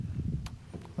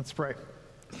Let's pray.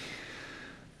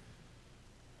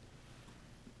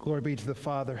 Glory be to the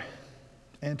Father,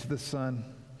 and to the Son,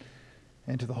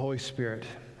 and to the Holy Spirit,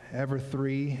 ever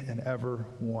three and ever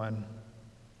one.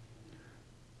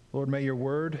 Lord, may your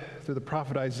word, through the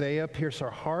prophet Isaiah, pierce our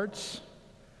hearts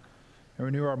and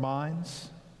renew our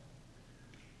minds.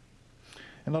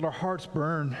 And let our hearts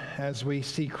burn as we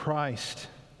see Christ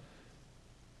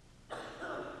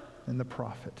in the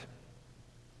prophet.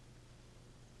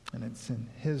 And it's in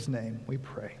his name we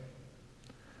pray.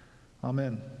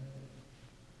 Amen.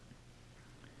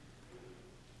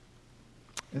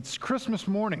 It's Christmas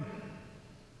morning.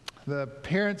 The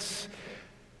parents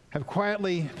have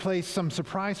quietly placed some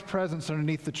surprise presents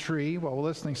underneath the tree while we're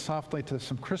listening softly to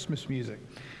some Christmas music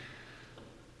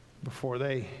before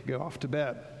they go off to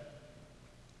bed.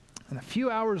 And a few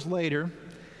hours later,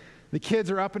 the kids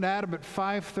are up and at 'em at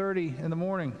 5:30 in the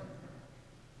morning.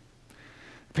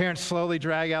 Parents slowly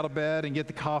drag out of bed and get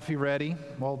the coffee ready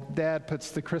while Dad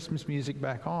puts the Christmas music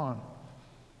back on.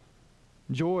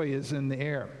 Joy is in the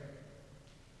air.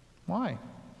 Why?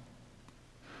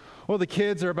 Well, the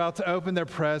kids are about to open their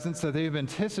presents that they've been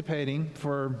anticipating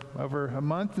for over a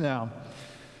month now.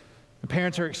 The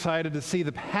parents are excited to see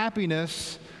the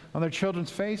happiness on their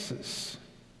children's faces.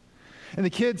 And the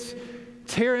kids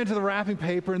tear into the wrapping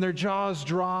paper and their jaws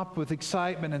drop with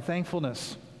excitement and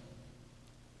thankfulness.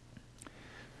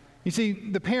 You see,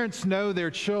 the parents know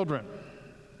their children.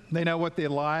 They know what they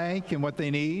like and what they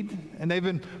need, and they've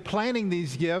been planning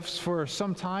these gifts for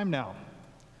some time now.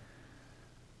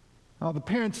 Now, the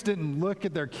parents didn't look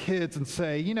at their kids and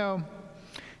say,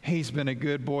 he's been a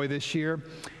good boy this year,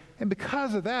 and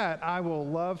because of that, I will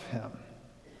love him.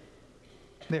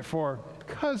 Therefore,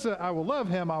 because I will love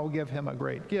him, I will give him a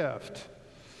great gift.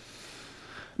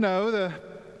 No, the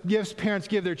gifts parents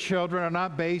give their children are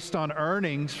not based on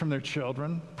earnings from their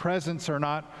children. Presents are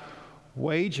not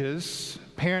wages.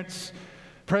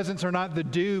 Presents are not the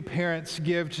due parents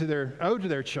owe to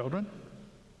their children.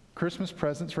 Christmas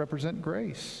presents represent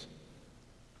grace.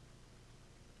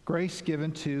 Grace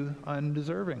given to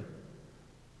undeserving.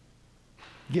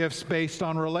 Gifts based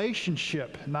on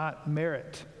relationship, not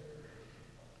merit.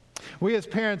 We as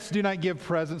parents do not give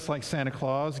presents like Santa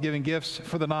Claus, giving gifts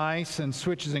for the nice and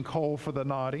switches and coal for the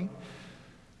naughty.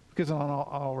 Because in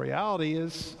all reality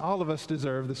is, all of us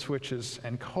deserve the switches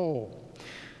and coal.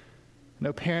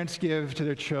 No parents give to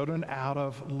their children out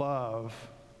of love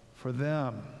for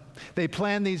them. They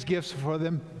plan these gifts for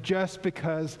them just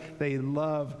because they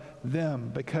love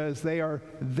them, because they are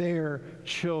their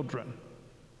children.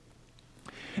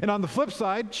 And on the flip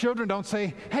side, children don't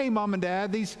say, hey, Mom and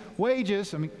Dad, these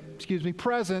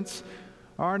presents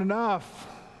aren't enough.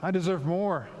 I deserve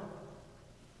more.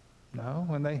 No,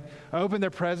 when they open their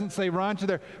presents, they run to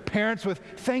their parents with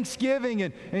thanksgiving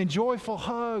and joyful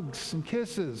hugs and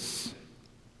kisses.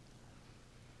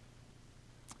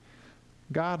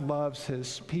 God loves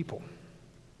his people.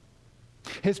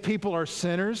 His people are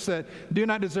sinners that do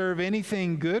not deserve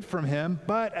anything good from him,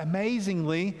 but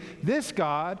amazingly, this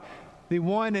God, the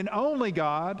one and only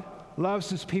God, loves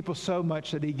his people so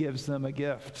much that he gives them a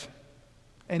gift,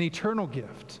 an eternal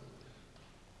gift.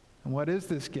 And what is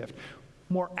this gift?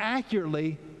 More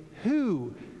accurately,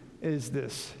 who is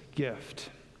this gift?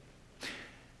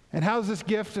 And how does this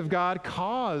gift of God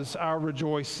cause our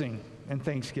rejoicing and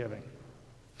thanksgiving?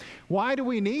 Why do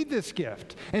we need this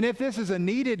gift? And if this is a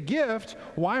needed gift,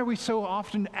 why are we so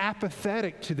often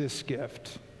apathetic to this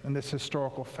gift and this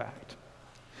historical fact?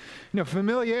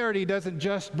 Familiarity doesn't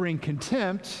just bring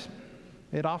contempt,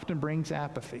 it often brings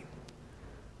apathy.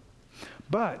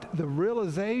 But the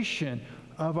realization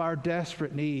of our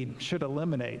desperate need should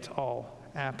eliminate all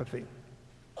apathy.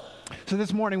 So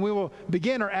this morning we will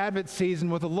begin our Advent season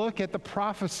with a look at the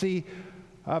prophecy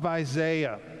of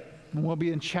Isaiah. And we'll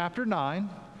be in chapter 9,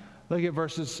 looking at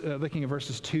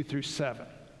verses 2 through 7.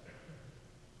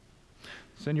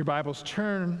 So in your Bibles,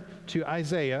 turn to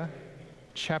Isaiah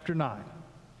chapter 9.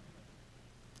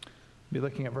 We'll be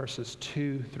looking at verses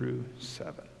 2 through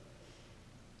 7.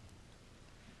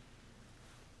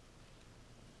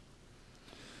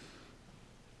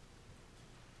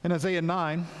 In Isaiah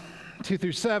 9, 2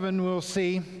 through 7, we'll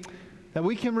see that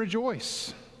we can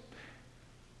rejoice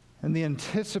in the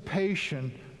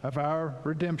anticipation of our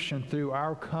redemption through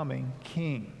our coming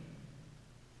King.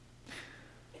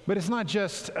 But it's not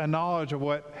just a knowledge of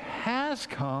what has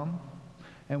come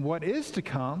and what is to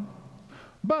come,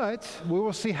 but we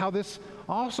will see how this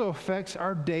also affects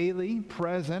our daily,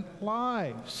 present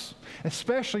lives,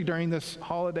 especially during this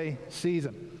holiday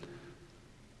season.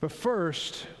 But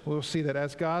first, we'll see that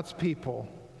as God's people,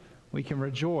 we can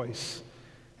rejoice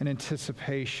in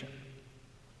anticipation.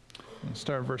 We'll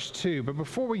start verse 2. But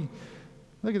before we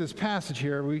look at this passage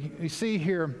here, we see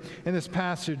here in this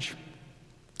passage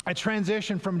a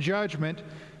transition from judgment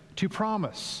to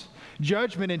promise.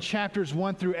 Judgment in chapters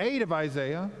 1 through 8 of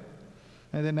Isaiah,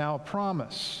 and then now a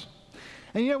promise.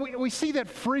 And we see that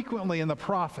frequently in the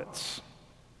prophets.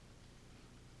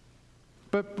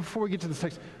 But before we get to this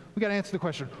text, we got to answer the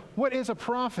question, what is a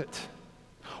prophet?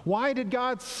 Why did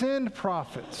God send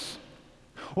prophets?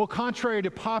 Well, contrary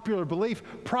to popular belief,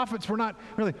 prophets were not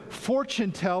really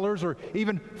fortune tellers or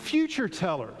even future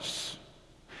tellers.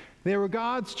 They were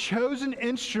God's chosen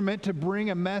instrument to bring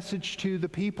a message to the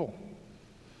people.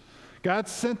 God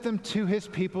sent them to his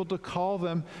people to call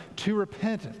them to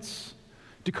repentance,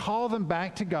 to call them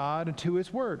back to God and to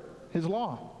his word, his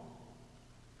law.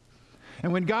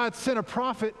 And when God sent a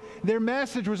prophet, their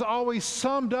message was always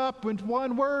summed up with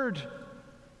one word: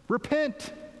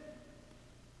 repent.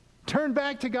 Turn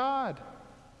back to God.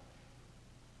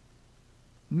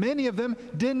 Many of them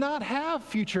did not have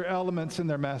future elements in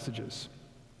their messages.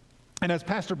 And as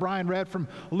Pastor Brian read from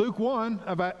Luke 1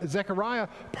 about Zechariah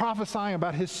prophesying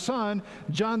about his son,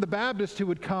 John the Baptist, who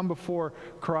would come before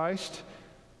Christ,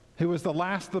 who was the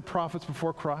last of the prophets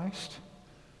before Christ.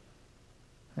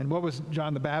 And what was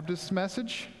John the Baptist's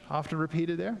message? Often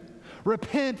repeated there.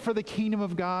 Repent, for the kingdom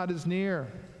of God is near.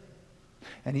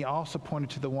 And he also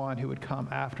pointed to the one who would come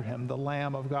after him, the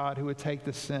Lamb of God, who would take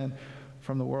the sin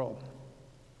from the world.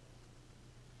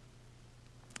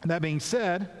 And that being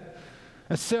said,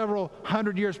 several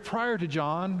hundred years prior to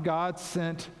John, God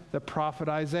sent the prophet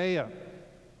Isaiah.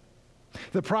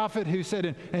 The prophet who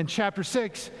said in chapter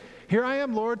 6, "Here I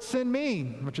am, Lord, send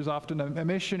me," which is often a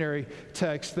missionary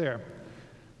text there.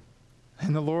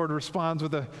 And the Lord responds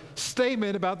with a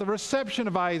statement about the reception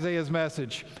of Isaiah's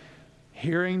message.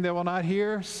 Hearing they will not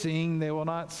hear, seeing they will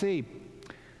not see.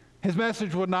 His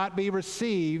message will not be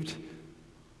received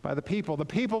by the people. The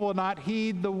people will not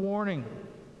heed the warning.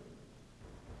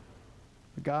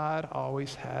 God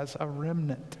always has a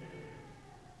remnant.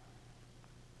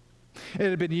 It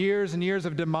had been years and years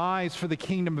of demise for the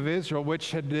kingdom of Israel,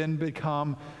 which had then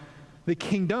become the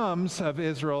kingdoms of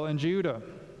Israel and Judah.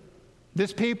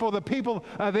 This people, the people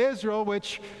of Israel,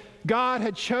 which God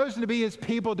had chosen to be his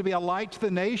people, to be a light to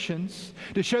the nations,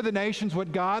 to show the nations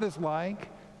what God is like,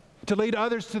 to lead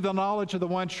others to the knowledge of the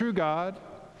one true God.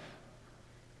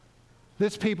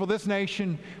 This people, this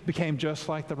nation, became just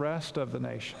like the rest of the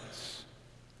nations.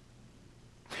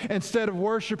 Instead of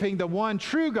worshiping the one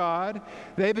true God,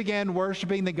 they began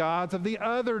worshiping the gods of the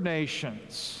other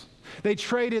nations. They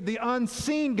traded the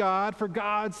unseen God for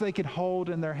gods they could hold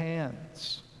in their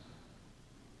hands.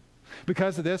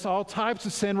 Because of this, all types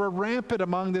of sin were rampant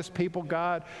among this people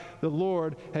God, the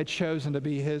Lord, had chosen to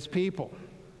be his people.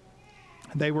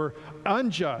 They were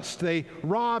unjust. They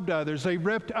robbed others. They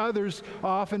ripped others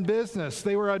off in business.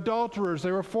 They were adulterers.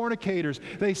 They were fornicators.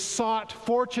 They sought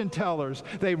fortune tellers.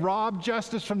 They robbed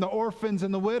justice from the orphans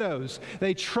and the widows.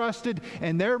 They trusted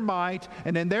in their might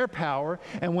and in their power.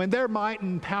 And when their might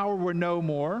and power were no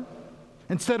more,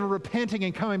 instead of repenting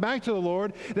and coming back to the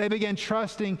Lord, they began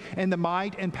trusting in the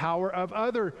might and power of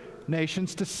other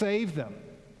nations to save them.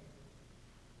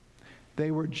 They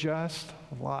were just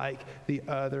like the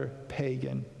other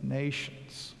pagan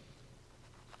nations.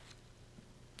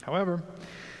 However,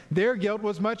 their guilt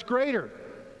was much greater,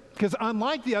 because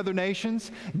unlike the other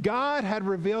nations, God had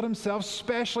revealed himself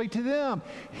specially to them.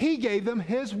 He gave them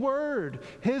his word,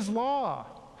 his law,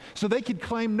 so they could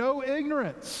claim no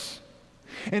ignorance.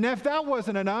 And if that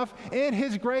wasn't enough, in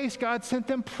his grace, God sent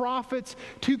them prophets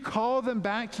to call them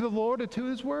back to the Lord and to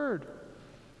his word.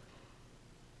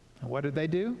 And what did they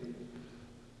do?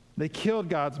 They killed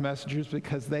God's messengers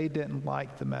because they didn't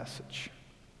like the message.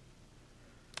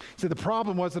 See, the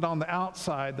problem wasn't on the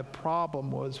outside, the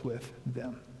problem was with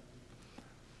them.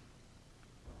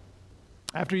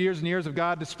 After years and years of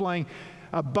God displaying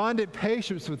abundant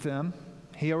patience with them,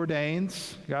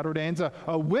 God ordains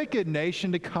a wicked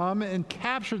nation to come and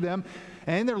capture them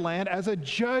and their land as a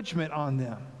judgment on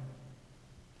them.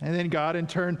 And then God, in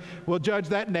turn, will judge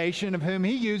that nation of whom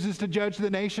he uses to judge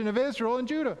the nation of Israel and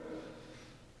Judah.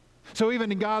 So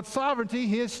even in God's sovereignty,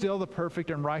 he is still the perfect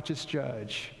and righteous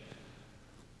judge.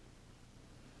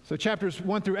 So chapters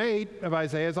 1 through 8 of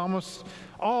Isaiah is almost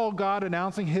all God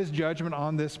announcing his judgment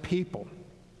on this people.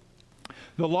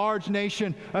 The large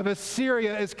nation of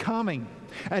Assyria is coming.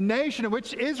 A nation in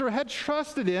which Israel had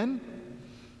trusted in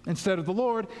instead of the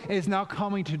Lord is now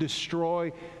coming to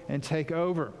destroy and take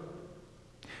over.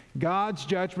 God's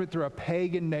judgment through a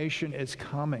pagan nation is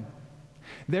coming.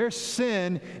 Their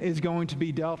sin is going to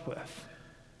be dealt with.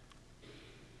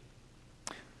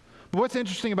 But what's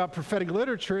interesting about prophetic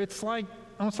literature, it's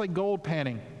almost like gold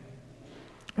panning.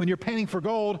 When you're panning for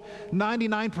gold,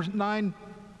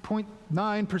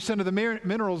 99.9% of the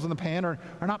minerals in the pan are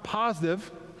not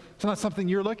positive. It's not something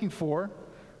you're looking for.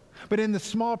 But in the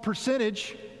small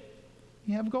percentage,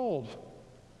 you have gold.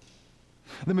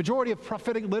 The majority of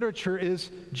prophetic literature is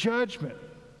judgment.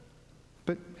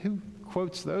 But who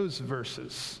quotes those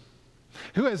verses?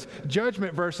 Who has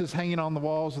judgment verses hanging on the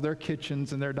walls of their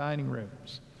kitchens and their dining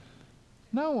rooms?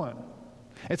 No one.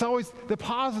 It's always the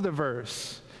positive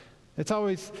verse. It's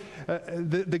always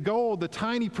the gold, the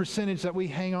tiny percentage that we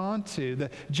hang on to. The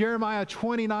Jeremiah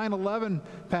 29:11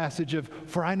 passage of,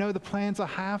 "For I know the plans I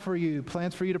have for you,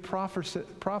 plans for you to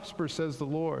prosper, says the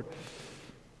Lord,"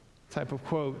 type of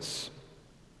quotes.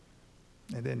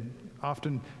 And then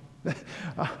often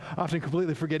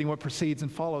completely forgetting what precedes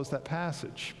and follows that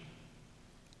passage.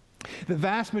 The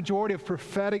vast majority of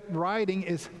prophetic writing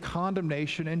is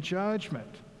condemnation and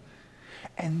judgment.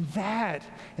 And that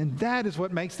is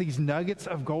what makes these nuggets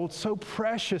of gold so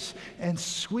precious and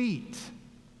sweet.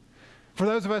 For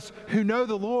those of us who know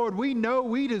the Lord, we know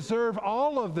we deserve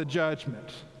all of the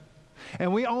judgment.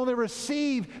 And we only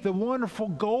receive the wonderful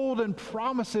golden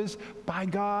promises by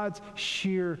God's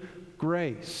sheer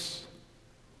grace.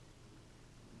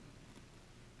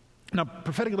 Now,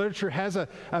 prophetic literature has a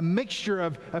mixture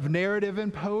of narrative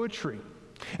and poetry.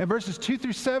 And verses 2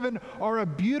 through 7 are a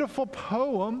beautiful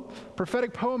poem,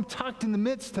 prophetic poem tucked in the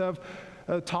midst of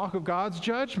a talk of God's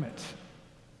judgment.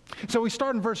 So we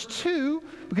start in verse 2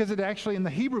 because it actually, in the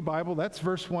Hebrew Bible, that's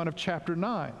verse 1 of chapter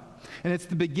 9. And it's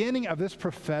the beginning of this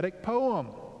prophetic poem.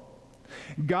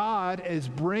 God is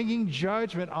bringing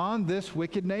judgment on this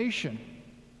wicked nation.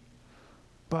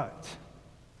 But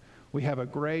we have a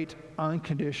great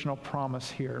unconditional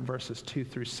promise here in verses 2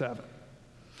 through 7.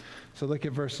 So look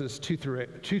at verses 2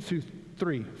 through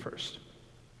 3 first.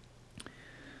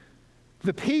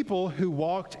 The people who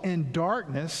walked in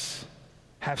darkness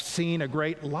have seen a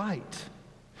great light.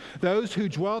 Those who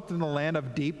dwelt in the land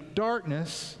of deep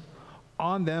darkness,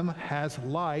 on them has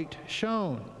light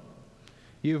shone.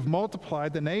 You have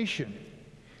multiplied the nation.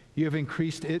 You have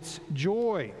increased its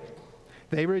joy.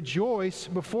 They rejoice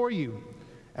before you,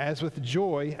 as with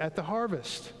joy at the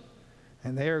harvest,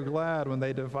 and they are glad when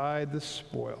they divide the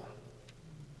spoil.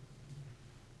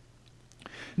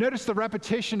 Notice the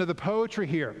repetition of the poetry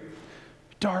here.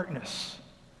 Darkness,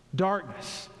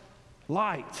 darkness,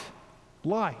 light,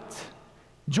 light,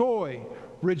 joy,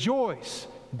 rejoice,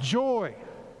 joy.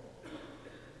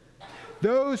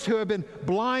 Those who have been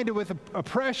blinded with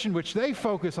oppression, which they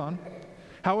focus on,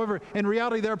 however, in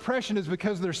reality, their oppression is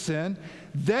because of their sin,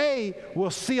 they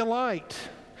will see a light.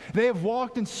 They have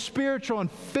walked in spiritual and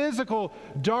physical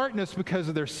darkness because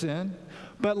of their sin,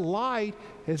 but light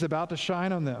is about to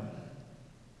shine on them.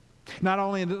 Not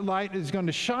only the light is going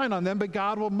to shine on them, but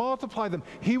God will multiply them.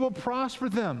 He will prosper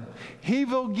them. He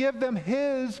will give them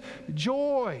His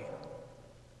joy.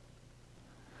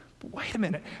 But wait a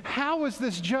minute. How is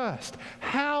this just?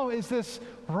 How is this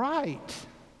right?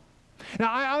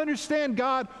 Now, I understand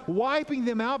God wiping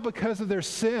them out because of their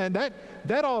sin.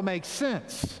 That all makes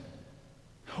sense.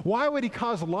 Why would He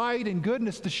cause light and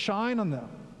goodness to shine on them?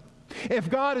 If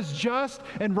God is just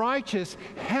and righteous,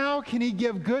 how can He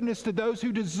give goodness to those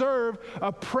who deserve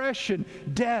oppression,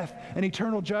 death, and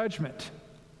eternal judgment?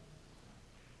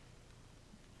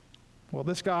 Well,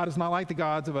 this God is not like the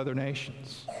gods of other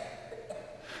nations.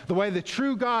 The way the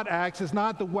true God acts is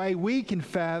not the way we can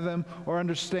fathom or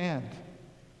understand.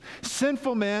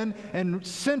 Sinful men and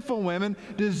sinful women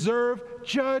deserve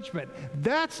judgment.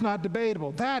 That's not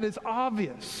debatable. That is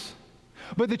obvious.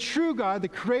 But the true God, the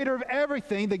creator of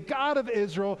everything, the God of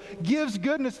Israel, gives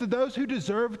goodness to those who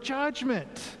deserve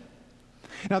judgment.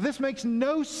 Now, this makes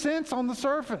no sense on the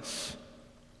surface.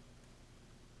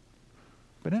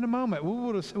 But in a moment,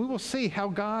 we will see how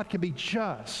God can be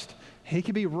just, He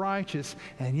can be righteous,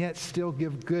 and yet still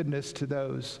give goodness to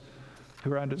those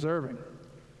who are undeserving.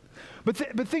 But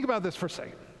think about this for a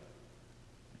second.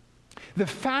 The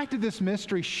fact of this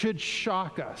mystery should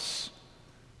shock us.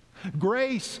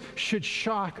 Grace should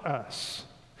shock us.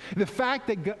 The fact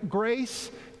that grace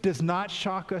does not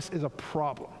shock us is a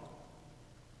problem.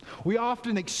 We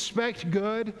often expect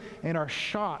good and are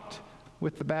shocked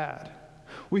with the bad.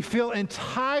 We feel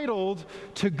entitled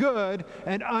to good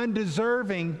and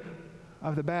undeserving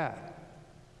of the bad.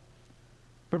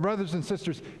 But brothers and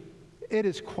sisters, it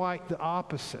is quite the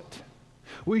opposite.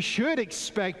 We should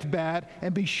expect bad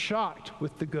and be shocked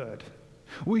with the good.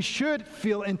 We should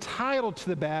feel entitled to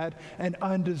the bad and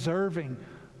undeserving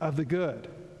of the good.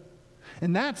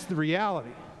 And that's the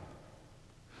reality.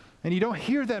 And you don't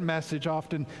hear that message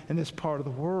often in this part of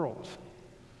the world.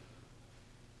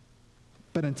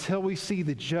 But until we see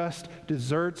the just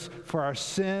deserts for our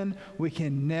sin, we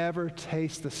can never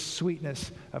taste the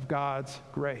sweetness of God's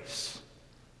grace.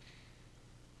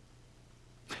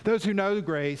 Those who know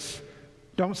grace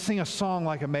don't sing a song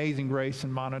like Amazing Grace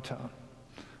in monotone.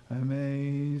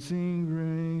 Amazing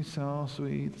grace, how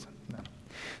sweet.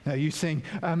 No, you sing,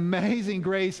 Amazing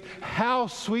Grace, how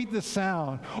sweet the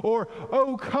sound. Or,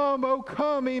 oh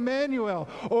come, Emmanuel.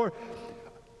 Or,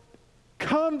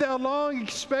 come thou long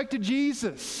expected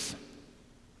Jesus.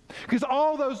 Because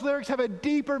all those lyrics have a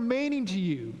deeper meaning to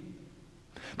you.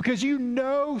 Because you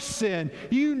know sin,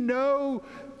 you know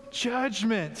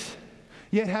judgment,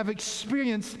 yet have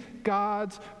experienced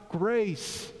God's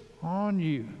grace on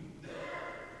you.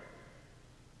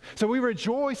 So we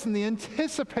rejoice in the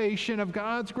anticipation of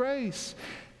God's grace.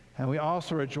 And we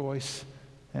also rejoice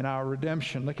in our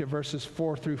redemption. Look at verses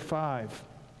 4 through 5.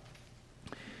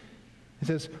 It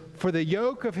says, for the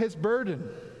yoke of his burden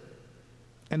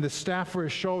and the staff for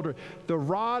his shoulder, the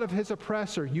rod of his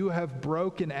oppressor you have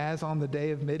broken as on the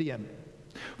day of Midian.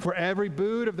 For every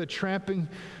boot of the tramping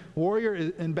warrior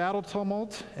in battle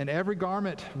tumult and every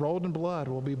garment rolled in blood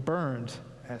will be burned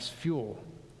as fuel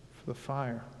for the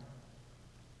fire.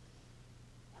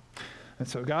 And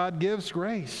so God gives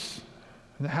grace.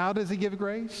 And how does he give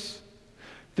grace?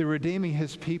 Through redeeming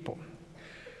his people.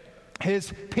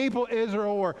 His people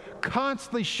Israel were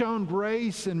constantly shown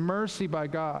grace and mercy by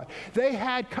God. They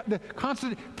had the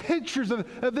constant pictures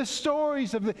of the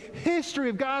stories of the history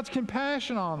of God's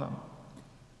compassion on them.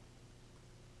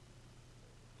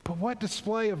 But what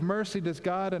display of mercy does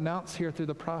God announce here through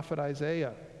the prophet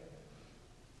Isaiah?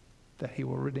 That he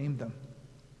will redeem them.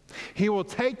 He will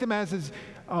take them as his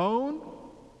own,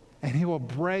 and he will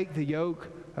break the yoke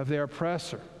of their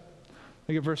oppressor.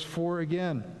 Look at verse 4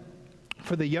 again.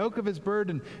 For the yoke of his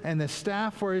burden and the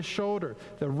staff for his shoulder,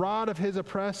 the rod of his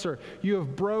oppressor, you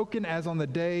have broken as on the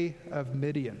day of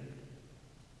Midian.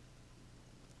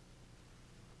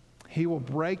 He will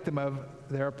break them of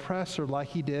their oppressor like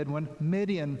he did when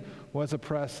Midian was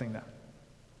oppressing them.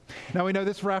 Now we know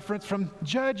this reference from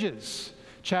Judges,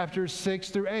 chapters 6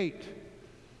 through 8.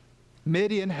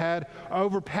 Midian had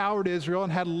overpowered Israel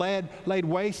and had laid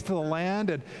waste to the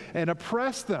land and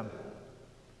oppressed them.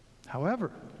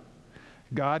 However,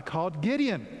 God called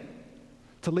Gideon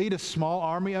to lead a small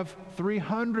army of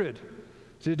 300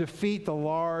 to defeat the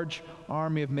large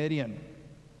army of Midian.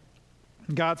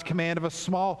 God's command of a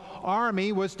small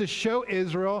army was to show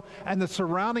Israel and the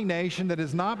surrounding nation that it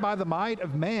is not by the might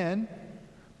of man,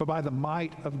 but by the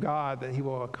might of God that he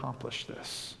will accomplish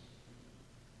this.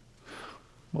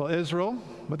 Well, Israel,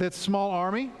 with its small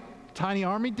army, tiny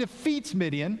army, defeats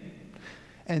Midian,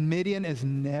 and Midian is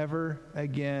never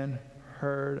again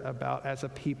heard about as a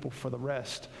people for the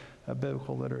rest of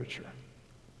biblical literature.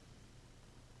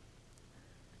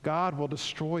 God will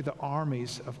destroy the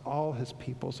armies of all his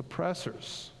people's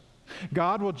oppressors.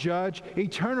 God will judge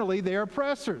eternally their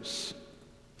oppressors.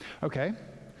 Okay,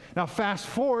 now fast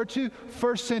forward to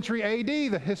 1st century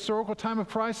AD, the historical time of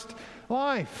Christ's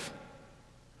life.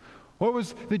 What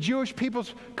was the Jewish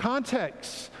people's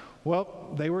context?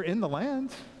 Well, they were in the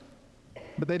land,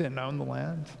 but they didn't own the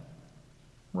land.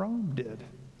 Rome did.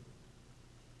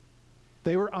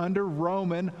 They were under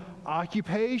Roman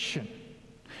occupation.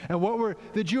 And what were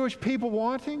the Jewish people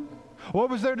wanting?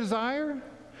 What was their desire?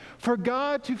 For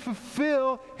God to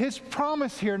fulfill his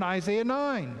promise here in Isaiah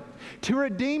 9, to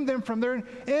redeem them from their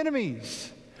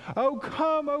enemies. Oh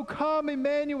come,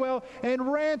 Emmanuel,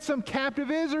 and ransom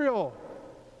captive Israel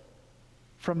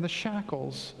from the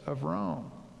shackles of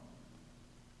Rome.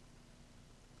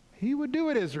 He would do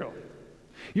it, Israel.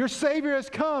 Your Savior has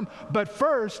come, but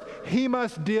first, he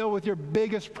must deal with your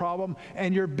biggest problem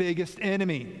and your biggest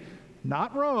enemy.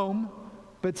 Not Rome,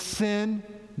 but sin,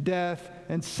 death,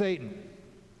 and Satan.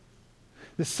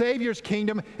 The Savior's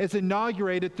kingdom is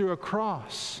inaugurated through a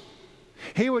cross.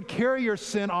 He would carry your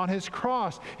sin on his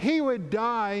cross. He would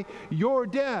die your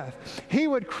death. He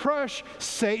would crush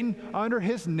Satan under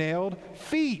his nailed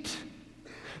feet.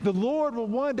 The Lord will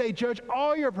one day judge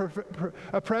all your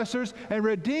oppressors and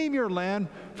redeem your land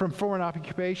from foreign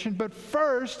occupation. But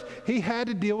first, he had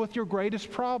to deal with your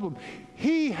greatest problem.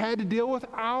 He had to deal with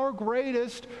our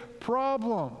greatest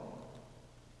problem.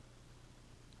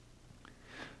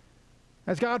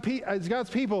 As God's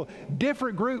people,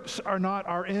 different groups are not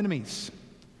our enemies.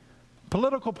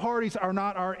 Political parties are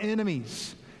not our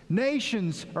enemies.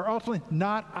 Nations are ultimately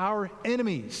not our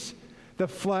enemies. The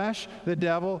flesh, the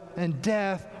devil, and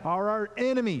death are our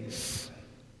enemies.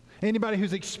 Anybody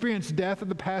who's experienced death in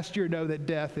the past year know that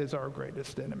death is our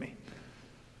greatest enemy.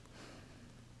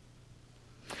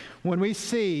 When we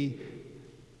see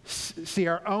see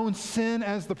our own sin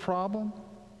as the problem,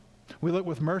 we look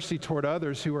with mercy toward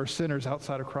others who are sinners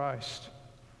outside of Christ.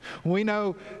 We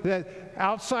know that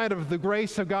outside of the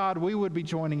grace of God, we would be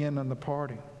joining in on the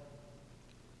party.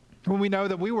 When we know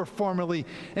that we were formerly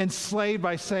enslaved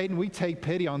by Satan, we take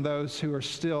pity on those who are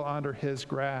still under his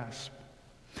grasp.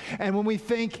 And when we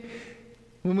think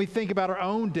about our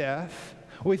own death,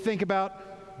 we think about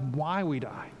why we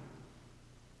die.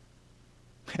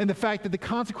 And the fact that the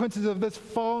consequences of this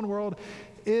fallen world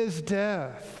is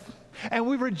death. And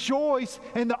we rejoice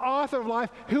in the author of life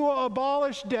who will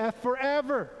abolish death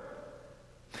forever.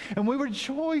 And we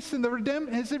rejoice in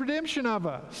his redemption of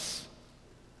us.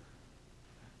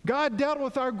 God dealt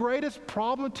with our greatest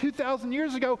problem 2,000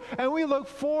 years ago, and we look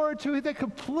forward to the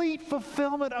complete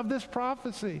fulfillment of this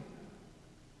prophecy.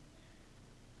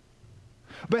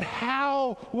 But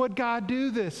how would God do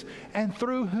this, and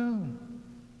through whom?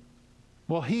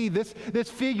 Well, this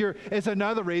figure is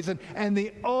another reason, and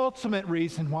the ultimate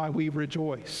reason why we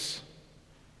rejoice.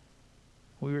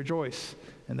 We rejoice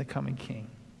in the coming King.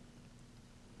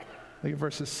 Look at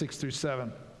verses 6 through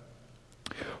 7.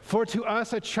 For to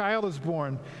us a child is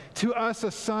born, to us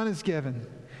a son is given,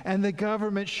 and the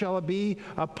government shall be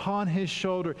upon his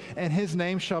shoulder, and his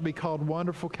name shall be called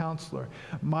Wonderful Counselor,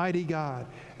 Mighty God,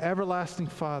 Everlasting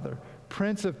Father,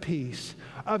 Prince of Peace.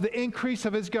 Of the increase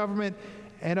of his government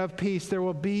and of peace there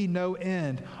will be no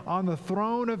end, on the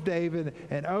throne of David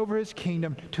and over his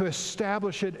kingdom, to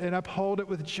establish it and uphold it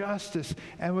with justice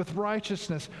and with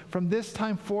righteousness from this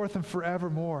time forth and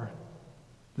forevermore.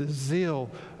 The zeal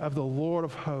of the Lord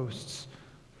of hosts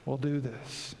will do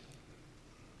this.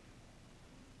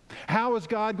 How is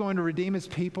God going to redeem his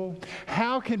people?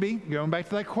 How can he, going back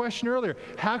to that question earlier,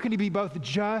 how can he be both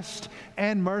just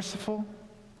and merciful?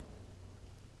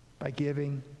 By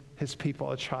giving his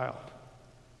people a child.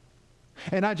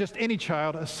 And not just any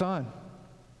child, a son.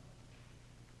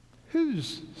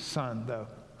 Whose son, though?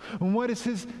 And what is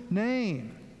his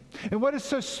name? And what is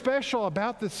so special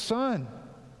about this son?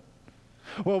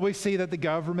 Well, we see that the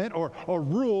government or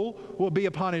rule will be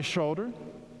upon his shoulder.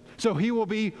 So he will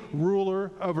be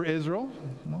ruler over Israel.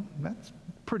 Well, that's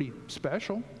pretty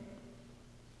special.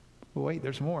 But wait,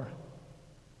 there's more.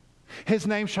 His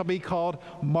name shall be called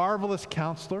Marvelous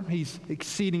Counselor. He's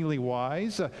exceedingly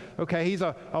wise. He's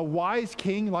a wise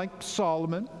king like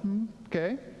Solomon.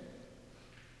 Okay.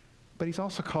 But he's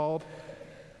also called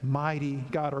Mighty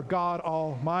God, or God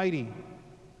Almighty.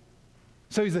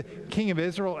 So he's the King of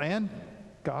Israel and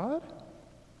God.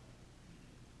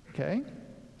 Okay.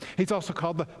 He's also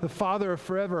called the Father of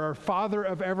forever, or Father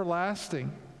of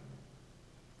everlasting.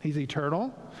 He's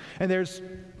eternal. And there's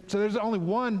only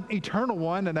one eternal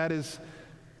one, and that is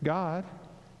God.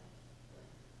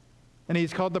 And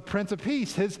he's called the Prince of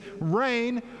Peace. His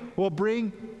reign will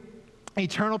bring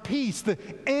eternal peace, the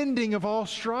ending of all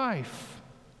strife.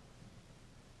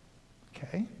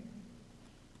 Okay.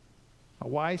 A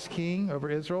wise king over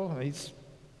Israel. He's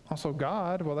also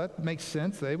God. Well, that makes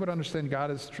sense. They would understand God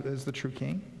as the true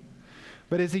king.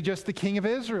 But is he just the king of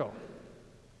Israel?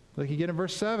 Look again in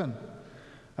verse 7.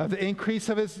 Of the increase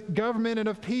of his government and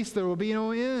of peace there will be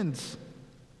no ends.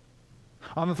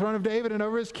 On the throne of David and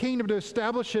over his kingdom, to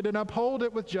establish it and uphold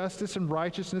it with justice and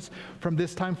righteousness from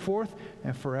this time forth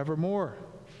and forevermore.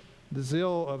 The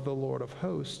zeal of the Lord of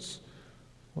hosts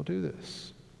will do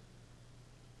this.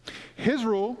 His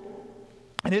rule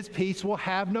and his peace will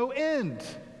have no end.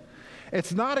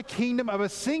 It's not a kingdom of a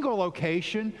single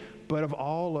location, but of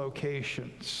all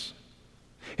locations.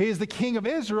 He is the King of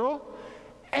Israel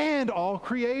and all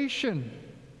creation.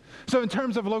 So in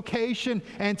terms of location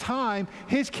and time,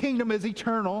 his kingdom is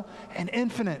eternal and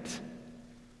infinite.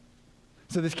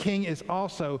 So this king is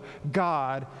also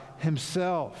God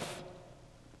himself.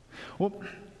 Well,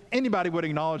 anybody would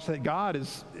acknowledge that God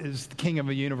is the king of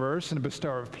the universe and a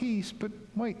bestower of peace, but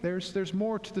wait, there's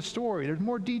more to the story. There's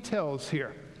more details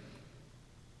here.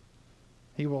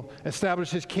 He will establish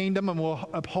his kingdom and will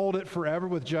uphold it forever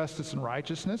with justice and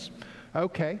righteousness.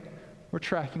 Okay, we're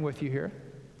tracking with you here.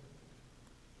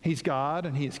 He's God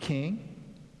and he is king.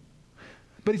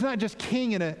 But he's not just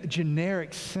king in a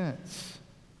generic sense.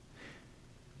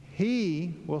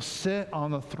 He will sit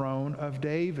on the throne of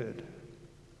David.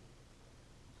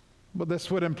 Well, this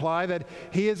would imply that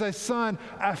he is a son,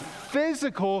 a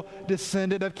physical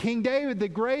descendant of King David, the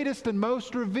greatest and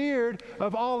most revered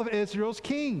of all of Israel's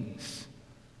kings.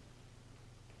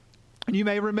 And you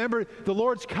may remember the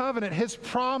Lord's covenant, his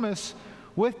promise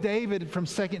with David from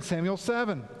 2 Samuel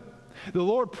 7. The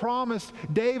Lord promised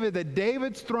David that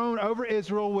David's throne over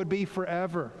Israel would be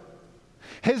forever.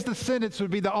 His descendants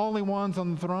would be the only ones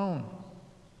on the throne.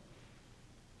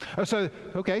 So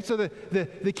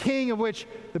the king of which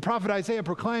the prophet Isaiah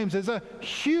proclaims is a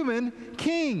human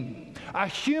king. A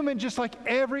human just like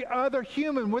every other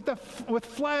human with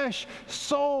flesh,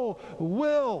 soul,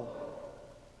 will.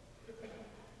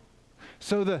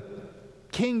 So the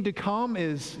king to come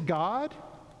is God?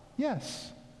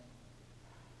 Yes.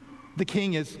 The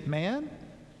king is man?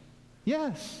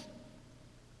 Yes.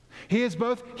 He is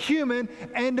both human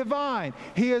and divine.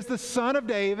 He is the Son of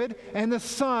David and the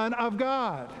Son of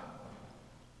God.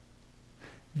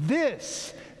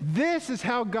 This is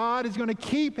how God is going to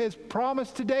keep his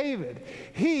promise to David.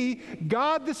 He,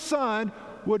 God the Son,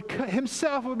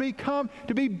 himself would become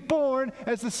to be born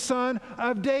as the Son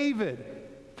of David,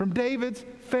 from David's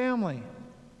family,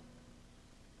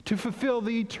 to fulfill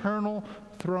the eternal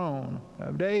throne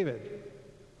of David.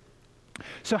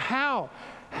 So how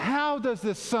does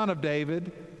this Son of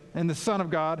David and the Son of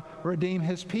God redeem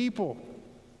his people?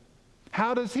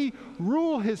 How does he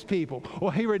rule his people?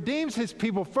 Well, he redeems his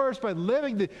people first by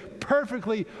living the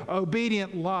perfectly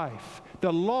obedient life,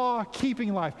 the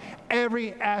law-keeping life.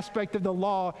 Every aspect of the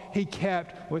law he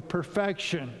kept with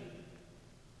perfection.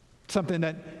 Something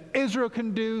that Israel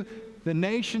can do, the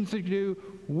nations could do,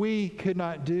 we could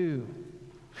not do.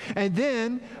 And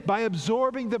then by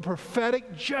absorbing the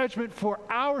prophetic judgment for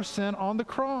our sin on the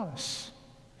cross.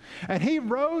 And he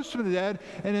rose from the dead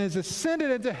and has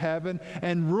ascended into heaven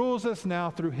and rules us now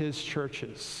through his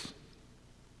churches.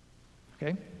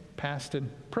 Okay? Past and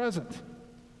present.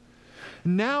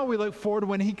 Now we look forward to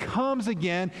when he comes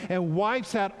again and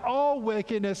wipes out all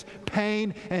wickedness,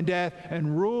 pain, and death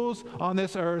and rules on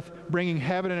this earth, bringing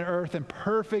heaven and earth in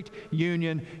perfect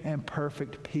union and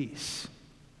perfect peace.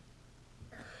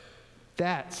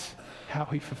 That's how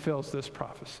he fulfills this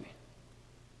prophecy.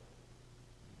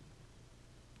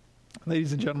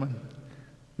 Ladies and gentlemen,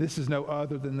 this is no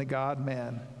other than the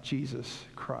God-man, Jesus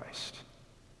Christ.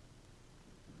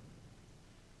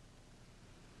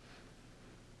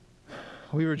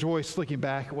 We rejoice looking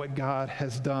back at what God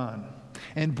has done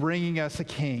in bringing us a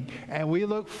king, and we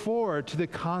look forward to the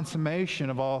consummation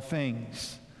of all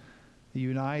things, the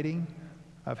uniting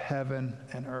of heaven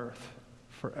and earth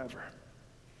forever.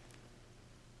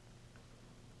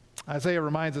 Isaiah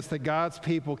reminds us that God's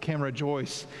people can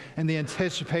rejoice in the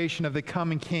anticipation of the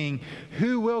coming king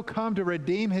who will come to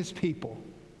redeem his people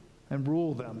and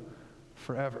rule them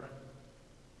forever.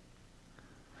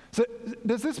 So,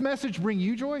 does this message bring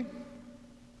you joy?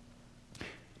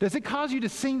 Does it cause you to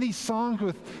sing these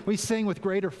songs we sing with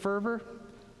greater fervor?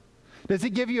 Does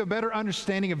it give you a better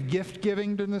understanding of gift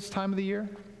giving during this time of the year?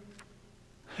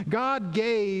 God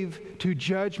gave to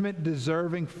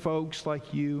judgment-deserving folks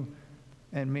like you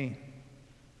and me.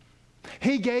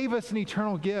 He gave us an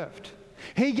eternal gift.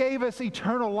 He gave us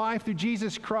eternal life through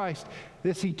Jesus Christ,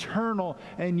 this eternal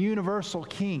and universal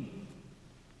King.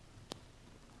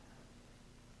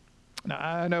 Now,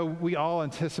 I know we all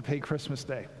anticipate Christmas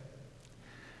Day.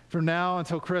 From now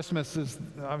until Christmas is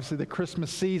obviously the Christmas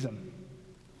season.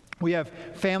 We have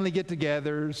family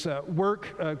get-togethers,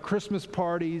 work, Christmas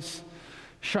parties,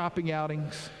 shopping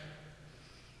outings.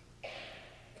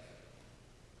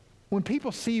 When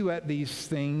people see you at these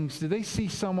things, do they see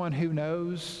someone who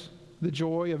knows the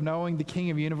joy of knowing the King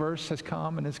of the universe has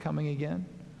come and is coming again?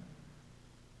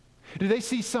 Do they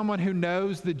see someone who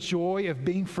knows the joy of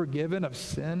being forgiven of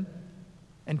sin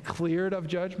and cleared of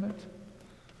judgment?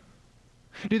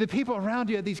 Do the people around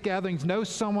you at these gatherings know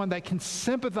someone that can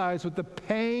sympathize with the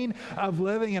pain of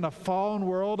living in a fallen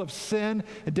world of sin,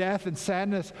 death, and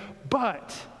sadness,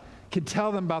 but can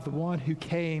tell them about the one who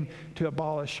came to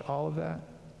abolish all of that?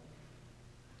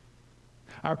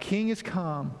 Our King has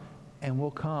come and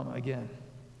will come again.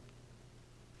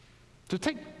 So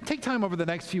take time over the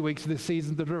next few weeks of this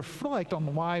season to reflect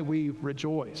on why we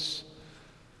rejoice.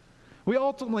 We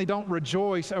ultimately don't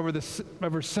rejoice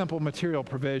over simple material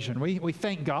provision. We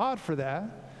thank God for that,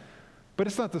 but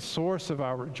it's not the source of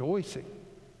our rejoicing.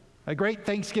 A great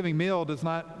Thanksgiving meal does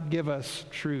not give us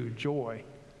true joy.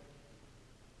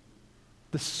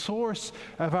 The source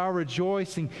of our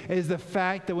rejoicing is the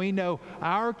fact that we know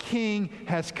our King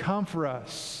has come for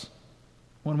us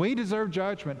when we deserve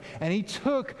judgment, and he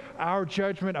took our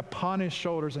judgment upon his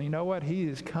shoulders. And you know what? He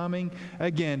is coming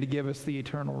again to give us the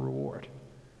eternal reward.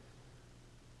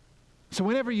 So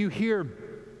whenever you hear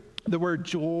the word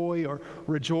joy or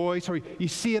rejoice, or you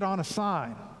see it on a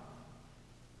sign,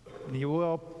 and you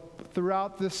will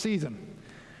throughout this season,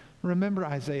 remember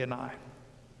Isaiah 9.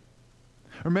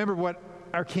 Remember what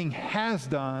our King has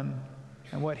done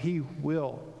and what he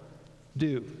will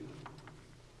do.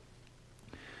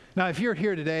 Now, if you're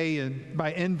here today and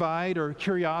by invite or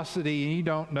curiosity and you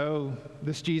don't know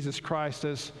this Jesus Christ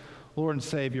as Lord and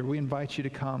Savior, we invite you to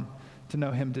come to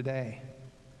know him today.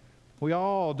 We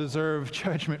all deserve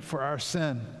judgment for our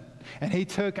sin. And he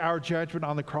took our judgment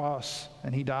on the cross,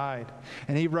 and he died.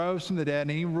 And he rose from the dead, and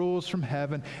he rules from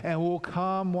heaven, and will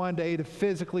come one day to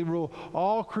physically rule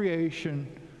all creation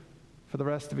for the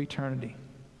rest of eternity.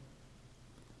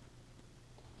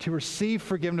 To receive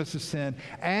forgiveness of sin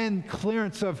and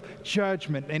clearance of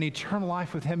judgment and eternal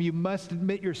life with him, you must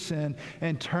admit your sin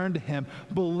and turn to him,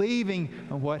 believing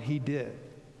in what he did.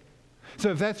 So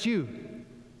if that's you,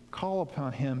 call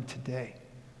upon him today.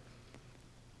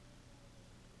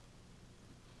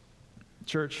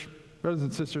 Church, brothers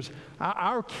and sisters,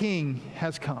 our King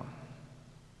has come.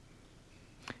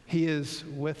 He is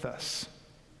with us,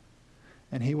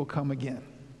 and he will come again.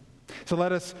 So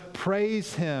let us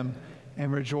praise him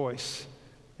and rejoice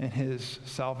in his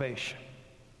salvation.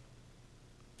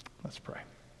 Let's pray.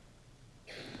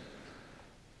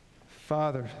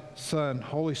 Father, Son,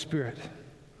 Holy Spirit,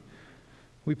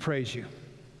 we praise you.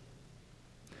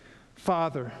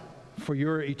 Father, for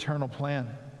your eternal plan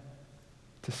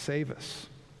to save us.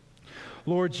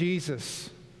 Lord Jesus,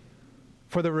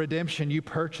 for the redemption you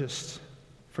purchased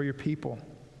for your people.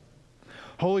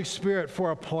 Holy Spirit, for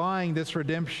applying this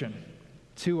redemption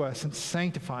to us and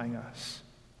sanctifying us.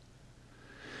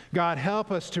 God,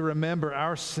 help us to remember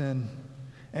our sin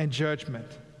and judgment,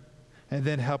 and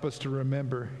then help us to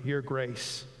remember your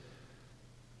grace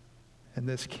and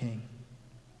this King.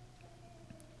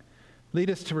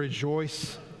 Lead us to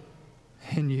rejoice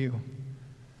in you,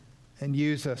 and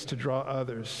use us to draw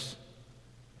others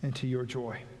into your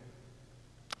joy.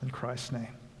 In Christ's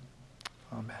name,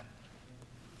 amen.